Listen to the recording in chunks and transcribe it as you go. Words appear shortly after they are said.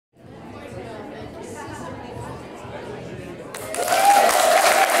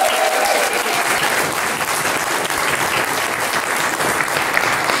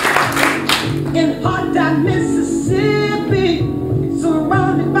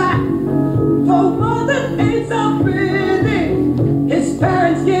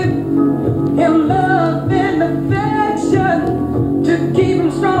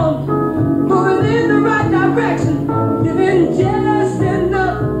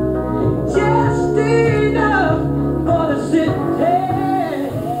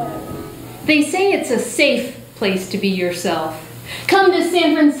safe place to be yourself. Come to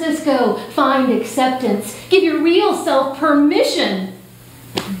San Francisco, find acceptance, give your real self permission.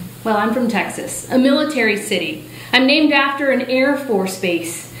 Well, I'm from Texas, a military city. I'm named after an Air Force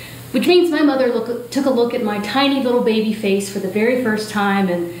base, which means my mother took a look at my tiny little baby face for the very first time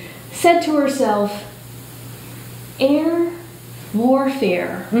and said to herself, air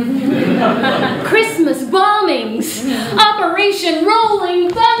warfare, Christmas bombings, Operation Rolling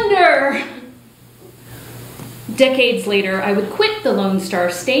Thunder. Decades later, I would quit the Lone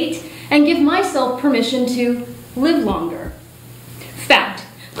Star State and give myself permission to live longer. Fact,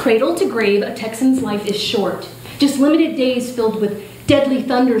 cradle to grave, a Texan's life is short. Just limited days filled with deadly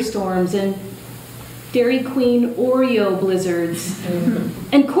thunderstorms and Dairy Queen Oreo blizzards.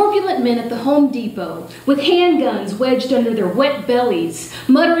 And corpulent men at the Home Depot with handguns wedged under their wet bellies,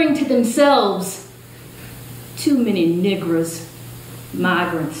 muttering to themselves, too many niggers,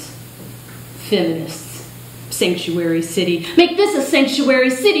 migrants, feminists. Sanctuary city. Make this a sanctuary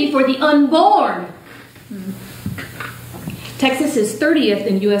city for the unborn. Texas is 30th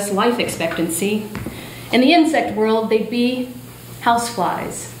in U.S. life expectancy. In the insect world, they'd be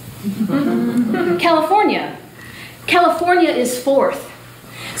houseflies. California. California is 4th.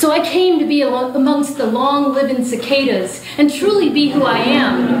 So I came to be amongst the long-living cicadas and truly be who I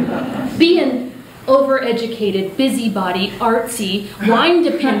am. Be an overeducated, busybody, artsy,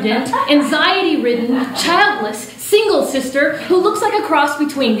 wine-dependent, anxiety-ridden, childless, single sister who looks like a cross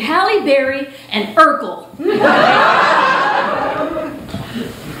between Halle Berry and Urkel.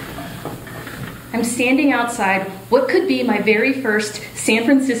 I'm standing outside what could be my very first San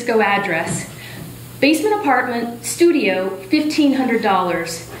Francisco address. Basement apartment, studio,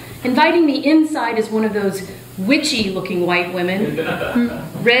 $1,500. Inviting me inside is one of those witchy-looking white women.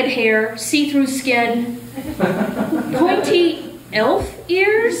 Red hair, see-through skin, pointy elf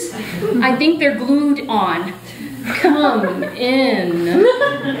ears. I think they're glued on. Come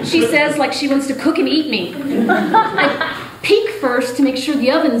in, she says like she wants to cook and eat me. I peek first to make sure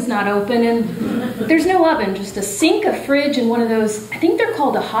the oven's not open, and there's no oven, just a sink, a fridge, and one of those, I think they're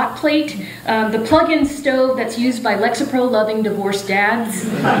called a hot plate, the plug-in stove that's used by Lexapro-loving divorced dads.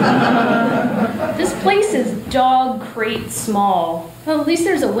 This place is dog crate small. Well, at least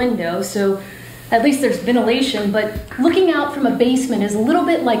there's a window, so at least there's ventilation, but looking out from a basement is a little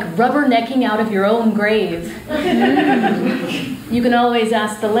bit like rubbernecking out of your own grave. You can always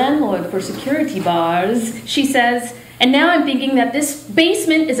ask the landlord for security bars, she says. And now I'm thinking that this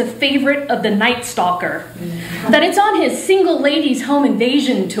basement is a favorite of the Night Stalker, that it's on his single ladies home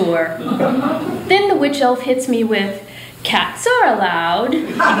invasion tour. Then the witch elf hits me with, cats are allowed.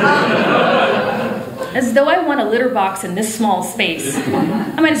 As though I want a litter box in this small space.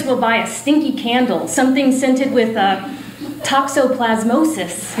 I might as well buy a stinky candle, something scented with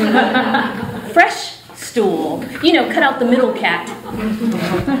toxoplasmosis. Fresh stool, you know, cut out the middle cat.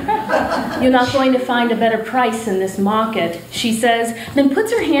 You're not going to find a better price in this market, she says, then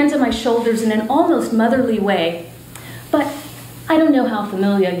puts her hands on my shoulders in an almost motherly way. But I don't know how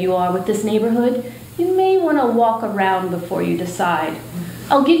familiar you are with this neighborhood. You may want to walk around before you decide.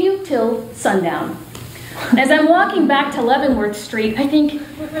 I'll give you till sundown. As I'm walking back to Leavenworth Street, I think,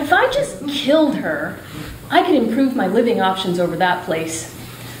 if I just killed her, I could improve my living options over that place.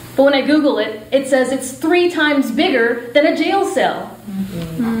 But when I Google it, it says it's 3 times bigger than a jail cell.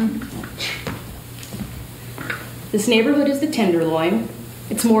 This neighborhood is the Tenderloin.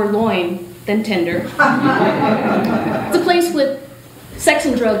 It's more loin than tender. It's a place with sex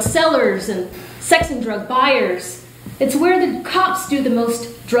and drug sellers and sex and drug buyers. It's where the cops do the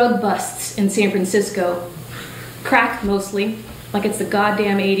most drug busts in San Francisco. Crack, mostly, like it's the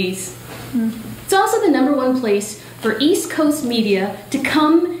goddamn 80s. It's also the #1 place for East Coast media to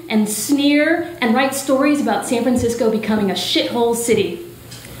come and sneer and write stories about San Francisco becoming a shithole city.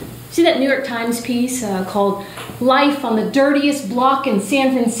 See that New York Times piece called Life on the Dirtiest Block in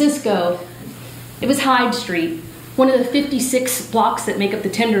San Francisco? It was Hyde Street, one of the 56 blocks that make up the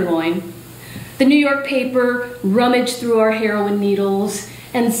Tenderloin. The New York paper rummaged through our heroin needles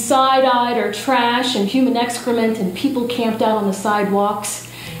and side-eyed our trash and human excrement and people camped out on the sidewalks.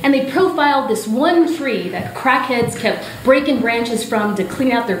 And they profiled this one tree that crackheads kept breaking branches from to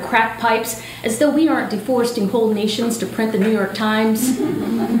clean out their crack pipes, as though we aren't deforesting whole nations to print the New York Times.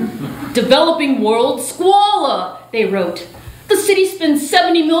 Developing world squalor, they wrote. The city spends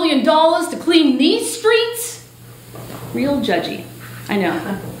 $70 million to clean these streets? Real judgy, I know.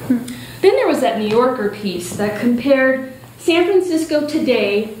 Then there was that New Yorker piece that compared San Francisco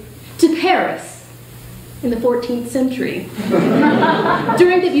today to Paris in the 14th century,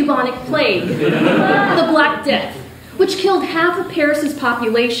 during the bubonic plague, the Black Death, which killed half of Paris's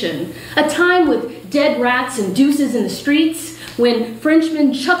population. A time with dead rats and deuces in the streets, when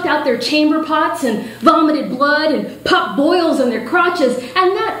Frenchmen chucked out their chamber pots and vomited blood and popped boils on their crotches,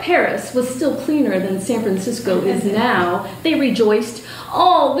 and that Paris was still cleaner than San Francisco is now. They rejoiced,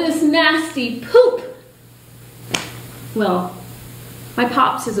 all this nasty poop. Well, my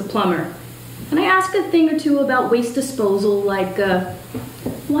pops is a plumber, and I ask a thing or two about waste disposal, like,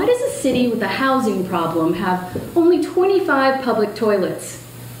 why does a city with a housing problem have only 25 public toilets?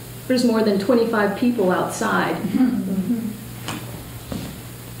 There's more than 25 people outside.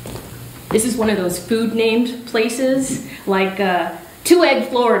 This is one of those food-named places, like Two Egg,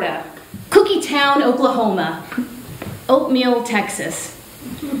 Florida, Cookie Town, Oklahoma, Oatmeal, Texas.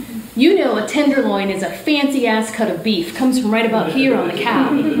 You know a tenderloin is a fancy-ass cut of beef, comes from right about here on the cow.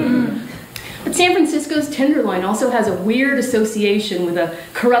 But San Francisco's tenderloin also has a weird association with a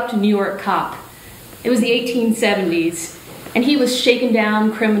corrupt New York cop. It was the 1870s, and he was shaking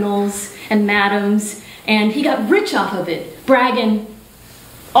down criminals and madams, and he got rich off of it, bragging,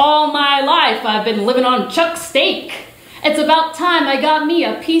 all my life I've been living on chuck steak. It's about time I got me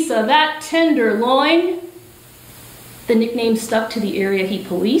a piece of that tenderloin. The nickname stuck to the area he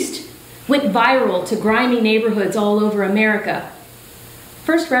policed, went viral to grimy neighborhoods all over America.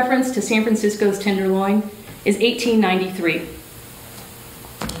 First reference to San Francisco's tenderloin is 1893.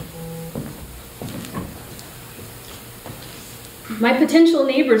 My potential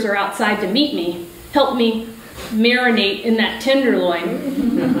neighbors are outside to meet me, help me marinate in that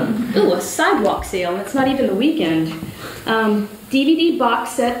tenderloin. Ooh, a sidewalk sale, it's not even the weekend. DVD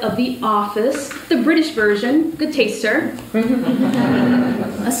box set of The Office, the British version, good taste, sir.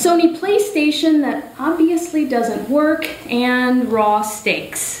 A Sony PlayStation that obviously doesn't work, and raw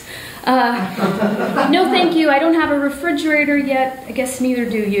steaks. No thank you, I don't have a refrigerator yet, I guess neither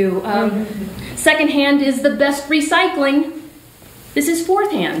do you. Secondhand is the best recycling. This is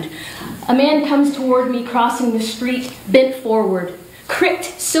fourth hand. A man comes toward me crossing the street, bent forward,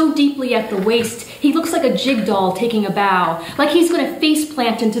 cricked so deeply at the waist, he looks like a jig doll taking a bow, like he's going to face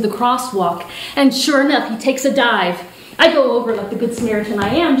plant into the crosswalk. And sure enough, he takes a dive. I go over like the good Samaritan I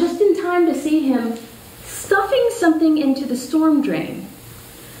am, just in time to see him stuffing something into the storm drain.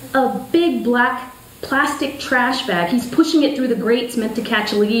 A big black plastic trash bag. He's pushing it through the grates meant to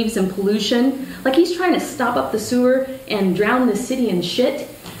catch leaves and pollution, like he's trying to stop up the sewer and drown the city in shit.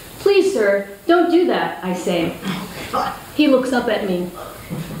 Please, sir, don't do that, I say. He looks up at me.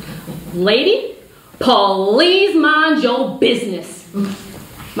 Lady, please mind your business.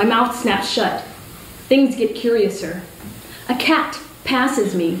 My mouth snaps shut. Things get curiouser. A cat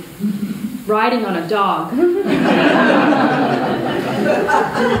passes me, riding on a dog.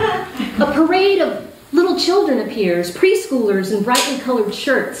 A parade of little children appears, preschoolers in brightly colored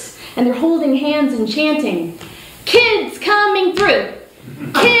shirts, and they're holding hands and chanting, "Kids coming through!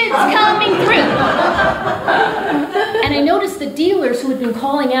 Kids coming through!" And I noticed the dealers who had been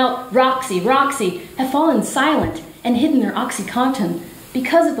calling out, "Roxy, Roxy," have fallen silent and hidden their OxyContin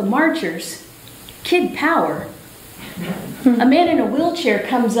because of the marchers. Kid power. A man in a wheelchair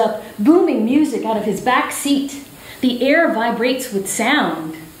comes up, booming music out of his back seat. The air vibrates with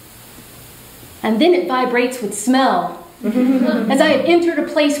sound. And then it vibrates with smell. As I have entered a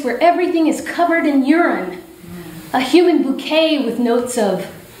place where everything is covered in urine. A human bouquet with notes of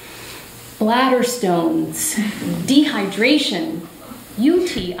bladder stones, dehydration,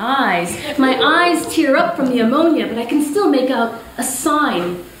 UTIs. My eyes tear up from the ammonia, but I can still make out a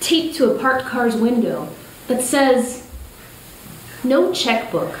sign taped to a parked car's window that says, no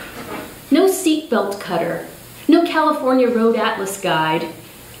checkbook, no seatbelt cutter, no California Road Atlas guide,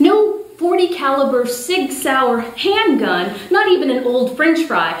 no 40 caliber Sig Sauer handgun, not even an old French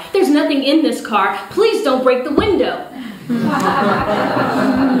fry. There's nothing in this car. Please don't break the window.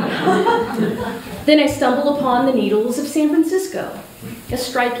 Then I stumble upon the needles of San Francisco, as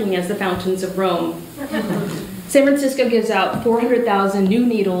striking as the fountains of Rome. San Francisco gives out 400,000 new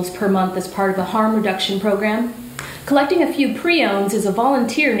needles per month as part of a harm reduction program. Collecting a few pre-owns is a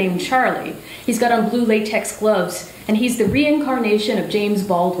volunteer named Charlie. He's got on blue latex gloves, and he's the reincarnation of James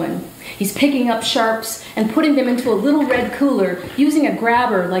Baldwin. He's picking up sharps and putting them into a little red cooler, using a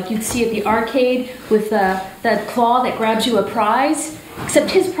grabber like you'd see at the arcade with that claw that grabs you a prize, except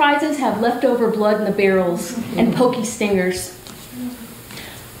his prizes have leftover blood in the barrels and pokey stingers.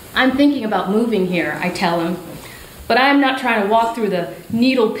 I'm thinking about moving here, I tell him, but I'm not trying to walk through the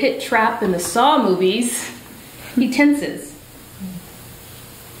needle pit trap in the Saw movies. He tenses.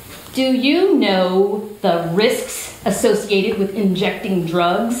 Do you know the risks associated with injecting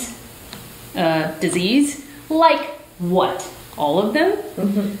drugs? Disease? Like what? All of them?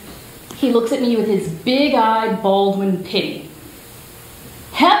 He looks at me with his big-eyed Baldwin pity.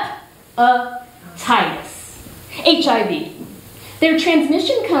 Hepatitis, HIV. Their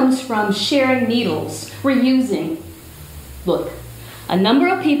transmission comes from sharing needles, reusing. Look, a number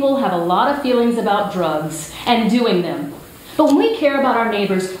of people have a lot of feelings about drugs and doing them. But when we care about our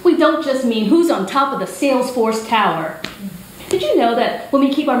neighbors, we don't just mean who's on top of the Salesforce tower. Did you know that when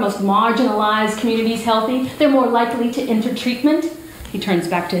we keep our most marginalized communities healthy, they're more likely to enter treatment? He turns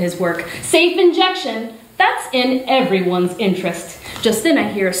back to his work. Safe injection, that's in everyone's interest. Just then I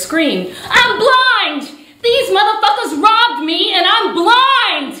hear a scream. I'm blind! These motherfuckers robbed me and I'm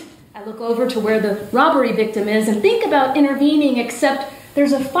blind! I look over to where the robbery victim is and think about intervening, except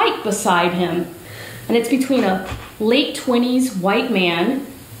there's a fight beside him. And it's between a late 20s white man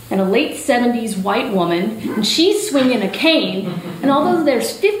and a late 70s white woman, and she's swinging a cane, and although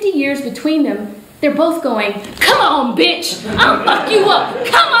there's 50 years between them, they're both going, come on, bitch! I'll fuck you up!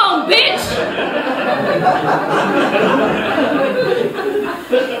 Come on, bitch!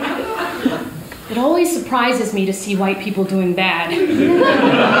 It always surprises me to see white people doing bad.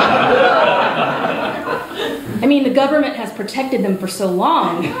 I mean, the government has protected them for so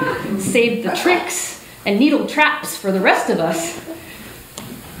long, saved the tricks and needle traps for the rest of us.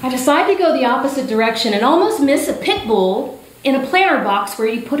 I decide to go the opposite direction and almost miss a pit bull in a planter box where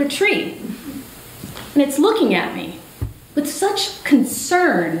you put a tree. And it's looking at me with such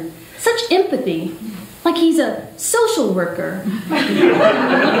concern, such empathy, like he's a social worker.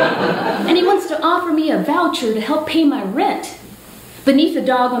 And he wants to offer me a voucher to help pay my rent. Beneath the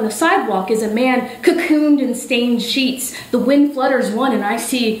dog on the sidewalk is a man cocooned in stained sheets. The wind flutters one and I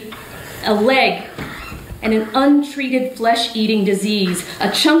see a leg and an untreated flesh-eating disease. A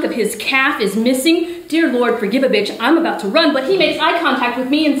chunk of his calf is missing. Dear Lord, forgive a bitch, I'm about to run, but he makes eye contact with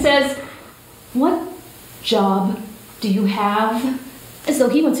me and says, what job do you have? As though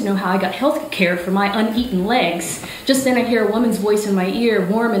he wants to know how I got health care for my uneaten legs. Just then I hear a woman's voice in my ear,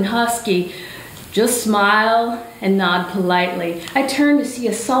 warm and husky. Just smile and nod politely. I turn to see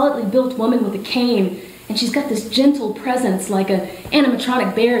a solidly built woman with a cane, and she's got this gentle presence like an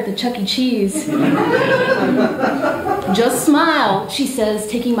animatronic bear at the Chuck E. Cheese. Just smile, she says,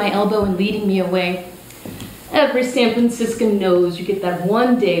 taking my elbow and leading me away. Every San Franciscan knows you get that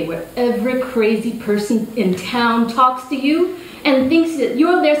one day where every crazy person in town talks to you and thinks that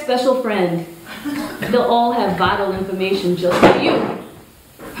you're their special friend. They'll all have vital information just for you.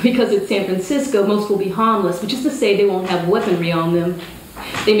 Because it's San Francisco, most will be harmless, which is to say they won't have weaponry on them.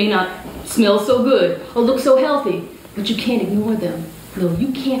 They may not smell so good or look so healthy, but you can't ignore them. No,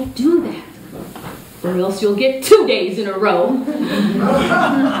 you can't do that. Or else you'll get 2 days in a row.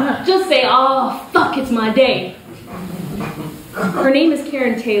 Just say, oh, fuck, it's my day. Her name is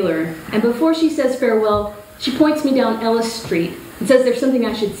Karen Taylor, and before she says farewell, she points me down Ellis Street and says there's something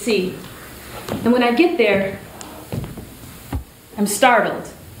I should see. And when I get there, I'm startled.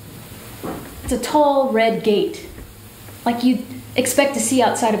 It's a tall red gate, like you'd expect to see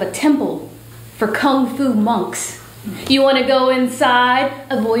outside of a temple for kung fu monks. You want to go inside?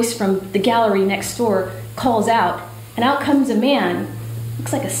 A voice from the gallery next door calls out, and out comes a man,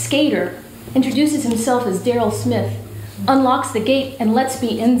 looks like a skater, introduces himself as Daryl Smith, unlocks the gate and lets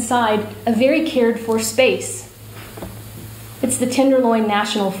me inside a very cared-for space. It's the Tenderloin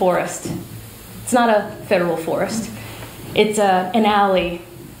National Forest. It's not a federal forest. It's an alley,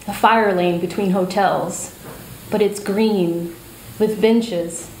 a fire lane between hotels, but it's green with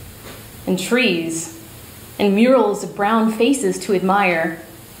benches and trees and murals of brown faces to admire.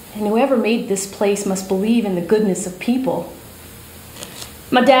 And whoever made this place must believe in the goodness of people.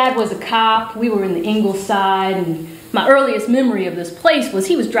 My dad was a cop. We were in the Ingleside, and my earliest memory of this place was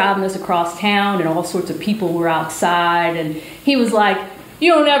he was driving us across town and all sorts of people were outside, and he was like,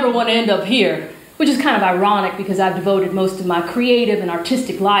 you don't ever want to end up here, which is kind of ironic because I've devoted most of my creative and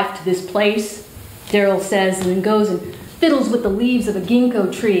artistic life to this place, Daryl says, and then goes and fiddles with the leaves of a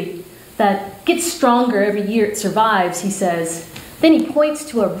ginkgo tree that gets stronger every year it survives, he says. Then he points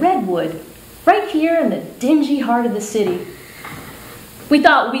to a redwood right here in the dingy heart of the city. We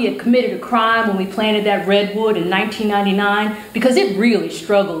thought we had committed a crime when we planted that redwood in 1999 because it really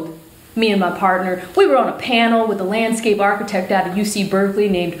struggled. Me and my partner, we were on a panel with a landscape architect out of UC Berkeley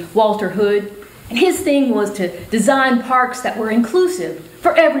named Walter Hood, and his thing was to design parks that were inclusive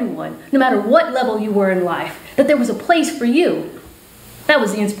for everyone, no matter what level you were in life, that there was a place for you. That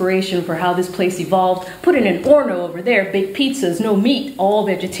was the inspiration for how this place evolved. Put in an Orno over there, bake pizzas, no meat, all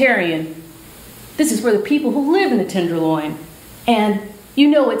vegetarian. This is where the people who live in the Tenderloin. And you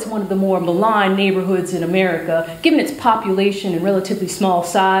know it's one of the more maligned neighborhoods in America, given its population and relatively small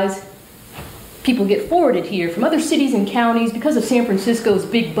size. People get forwarded here from other cities and counties because of San Francisco's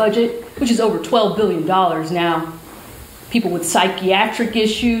big budget, which is over $12 billion now. People with psychiatric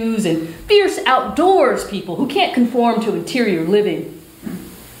issues and fierce outdoors people who can't conform to interior living.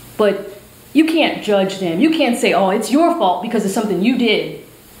 But you can't judge them. You can't say, oh, it's your fault because of something you did.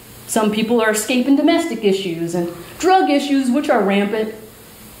 Some people are escaping domestic issues and drug issues, which are rampant.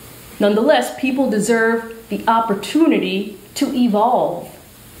 Nonetheless, people deserve the opportunity to evolve.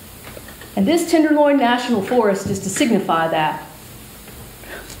 And this Tenderloin National Forest is to signify that.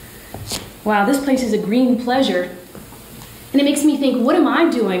 Wow, this place is a green pleasure. And it makes me think, what am I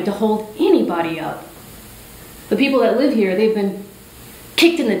doing to hold anybody up? The people that live here, they've been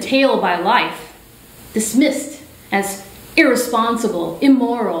kicked in the tail by life, dismissed as irresponsible,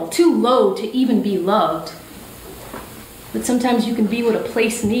 immoral, too low to even be loved. But sometimes you can be what a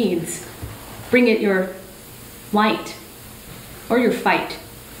place needs. Bring it your light or your fight,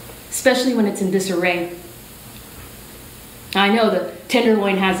 especially when it's in disarray. I know the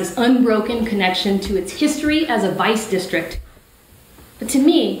Tenderloin has this unbroken connection to its history as a vice district. But to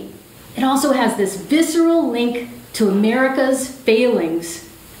me, it also has this visceral link to America's failings,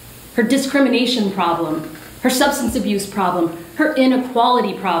 her discrimination problem, her substance abuse problem, her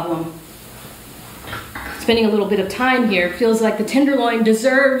inequality problem. Spending a little bit of time here feels like the Tenderloin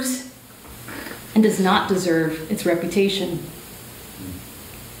deserves and does not deserve its reputation.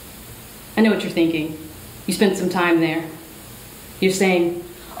 I know what you're thinking. You spent some time there. You're saying,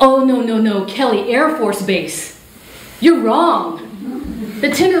 oh, no, Kelly Air Force Base. You're wrong. The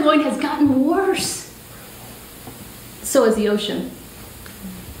Tenderloin has gotten worse. So has the ocean.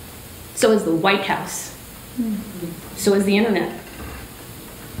 So has the White House. So has the internet.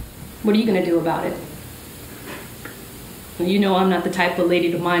 What are you going to do about it? Well, you know I'm not the type of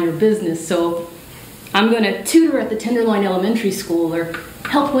lady to mind her business, so I'm going to tutor at the Tenderloin Elementary School or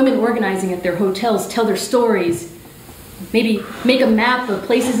help women organizing at their hotels tell their stories. Maybe make a map of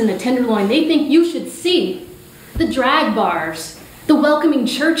places in the Tenderloin they think you should see. The drag bars, the welcoming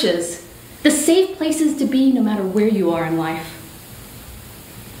churches, the safe places to be no matter where you are in life.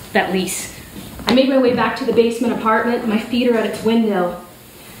 That lease. I made my way back to the basement apartment. My feet are at its window.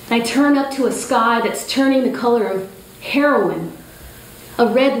 And I turn up to a sky that's turning the color of heroin. A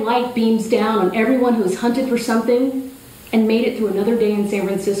red light beams down on everyone who has hunted for something and made it through another day in San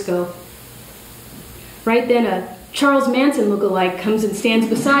Francisco. Right then, a Charles Manson lookalike comes and stands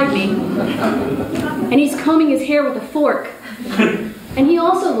beside me. And he's combing his hair with a fork. And he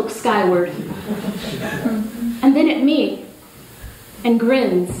also looks skyward. And then at me. And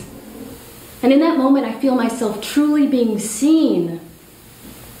grins. And in that moment, I feel myself truly being seen.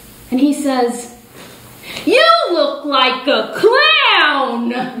 And he says, "You look like a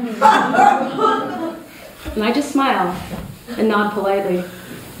clown!" And I just smile and nod politely.